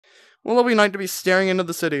What a lovely night to be staring into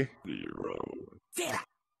the city. 0.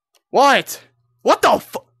 What? What the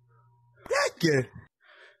fu-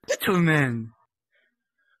 Gentlemen.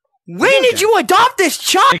 When did you adopt this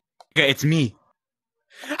child? Okay, it's me.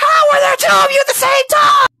 How were there two of you at the same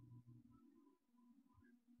time?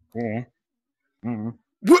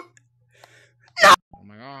 What? No! Oh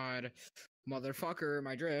my god. Motherfucker,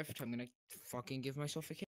 my drift. I'm gonna fucking give myself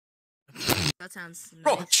a kick. That sounds nice.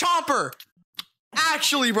 Bro, Chomper!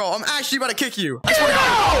 Actually, bro, I'm actually about to kick you. I swear to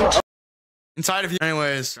God. Inside of you.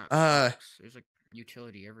 Anyways, There's like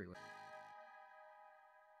utility everywhere.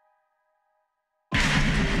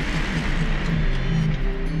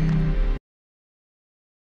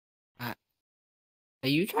 Are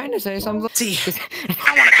you trying to say something? See,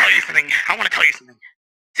 I want to tell you something.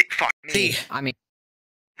 See, fuck me. See, I mean,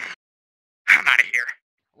 I'm out of here.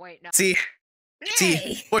 wait, no. see,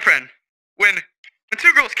 Boyfriend, when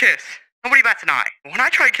two girls kiss, nobody bats an eye. But when I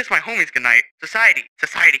try to kiss my homies goodnight, society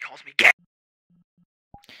calls me gay.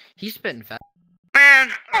 He's spitting fat. Man,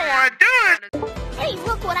 I don't want to do it. Hey,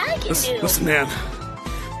 look what I can do. Listen, man,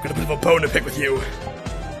 I've got a bit of a bone to pick with you.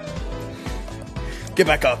 Get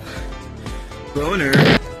back up. Boner.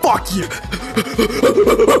 Fuck you!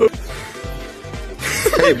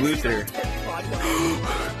 Hey, Luther.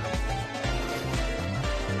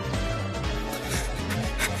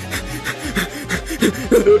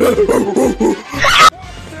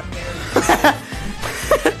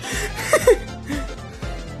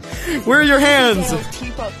 Where are your hands?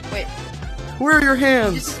 Tails Wait, Where are your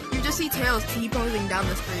hands? you just see Tails T-posing down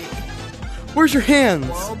the street. Where's your hands?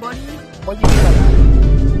 Whoa, buddy. What do you mean by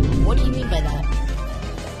that? What do you mean by that?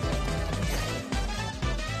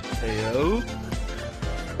 Heyo.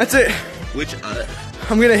 That's it. Which,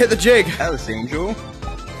 I'm gonna hit the jig. Alice Angel?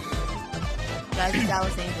 Guys, it's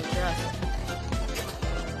Alice Angel, just.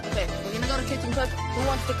 Okay, we're gonna go to kitchen cook. Who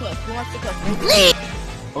wants to cook? Who wants to cook?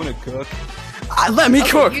 I wanna cook. Let me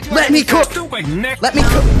cook. you two Let are me gonna cook. Neck. Let me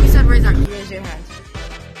cook. We said raise your hands.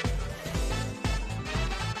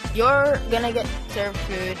 You're gonna get served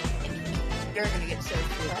food, and you're gonna get served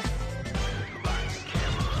food.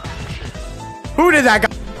 Who did that guy?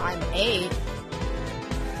 I'm 8.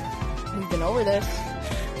 We've been over this.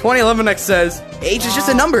 2011X says age is just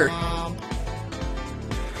a number.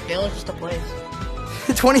 Jail is just a place.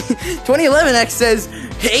 2011X says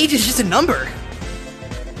age is just a number.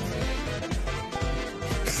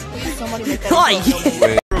 Please, somebody make that. Why?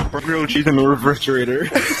 Wait, grilled cheese in the refrigerator.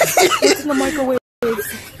 It's in the microwave.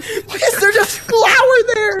 Why is there just flour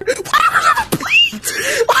there? Why do we have a plate?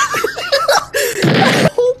 A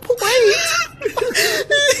whole plate?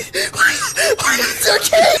 Why is there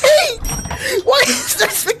cake? Why is there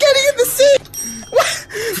spaghetti in the sink?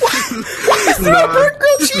 Why is there a burnt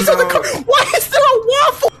grilled cheese on the car? Why is there a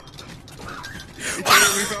waffle?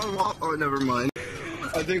 We found waffle. Oh, never mind.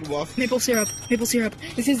 I think waffle. Maple syrup. Maple syrup.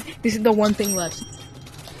 This is the one thing left.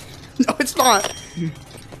 No, it's not.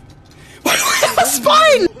 Why do I have a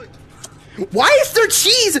spine? Why is there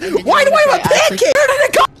cheese? Why do I have a pancake? Where did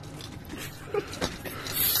it go?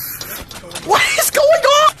 What is going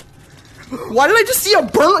on? Why did I just see a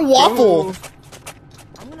burnt waffle?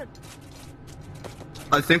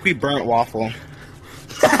 I think we burnt waffle.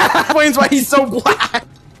 Explains why he's so black.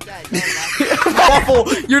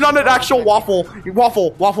 Waffle, you're not an actual waffle.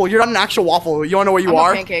 Waffle, you're not an actual waffle. You wanna know what you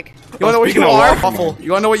are? Pancake. You wanna know what you are? Waffle.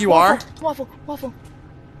 You wanna know what you are? Waffle.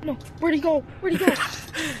 No, where'd he go?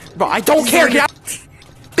 Bro, I don't care. Get out.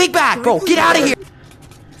 Big bag, bro. Get out of here.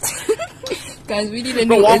 Guys, we need a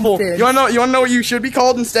Bro, new waffle. instance. You wanna know what you should be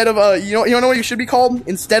called instead of you wanna know what you should be called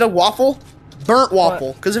instead of waffle? Burnt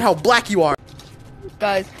waffle, because of how black you are.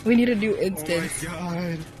 Guys, we need a new instance.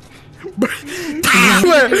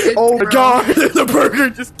 Oh my god, the burger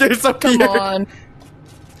just disappeared. Come on.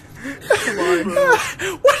 Where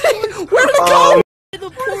did it go? The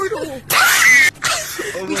portal.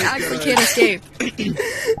 Oh We my actually God. can't escape.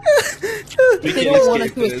 They don't want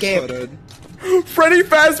us to escape. Freddy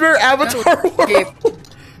Fazbear Avatar Escape. World.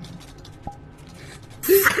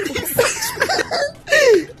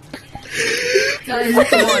 Guys,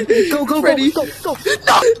 come on. Go. Freddy. Go. No!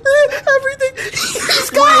 Everything. He's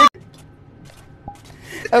gone.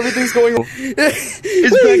 Everything's going.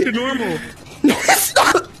 It's back to normal. No, it's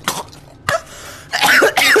not.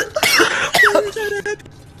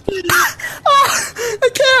 I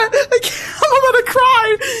can't. I'm about to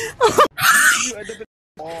cry.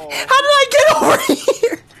 How did I get over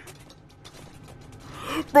here?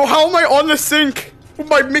 Bro, how am I on the sink? With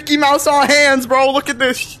my Mickey Mouse on hands, bro. Look at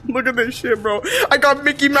this. Look at this shit, bro. I got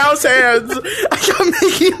Mickey Mouse hands. I got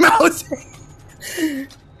Mickey Mouse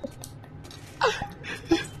hands.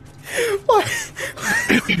 What?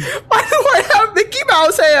 Why do I have Mickey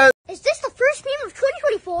Mouse hands? Is this the first meme of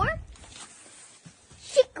 2024?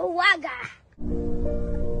 Chickawaga.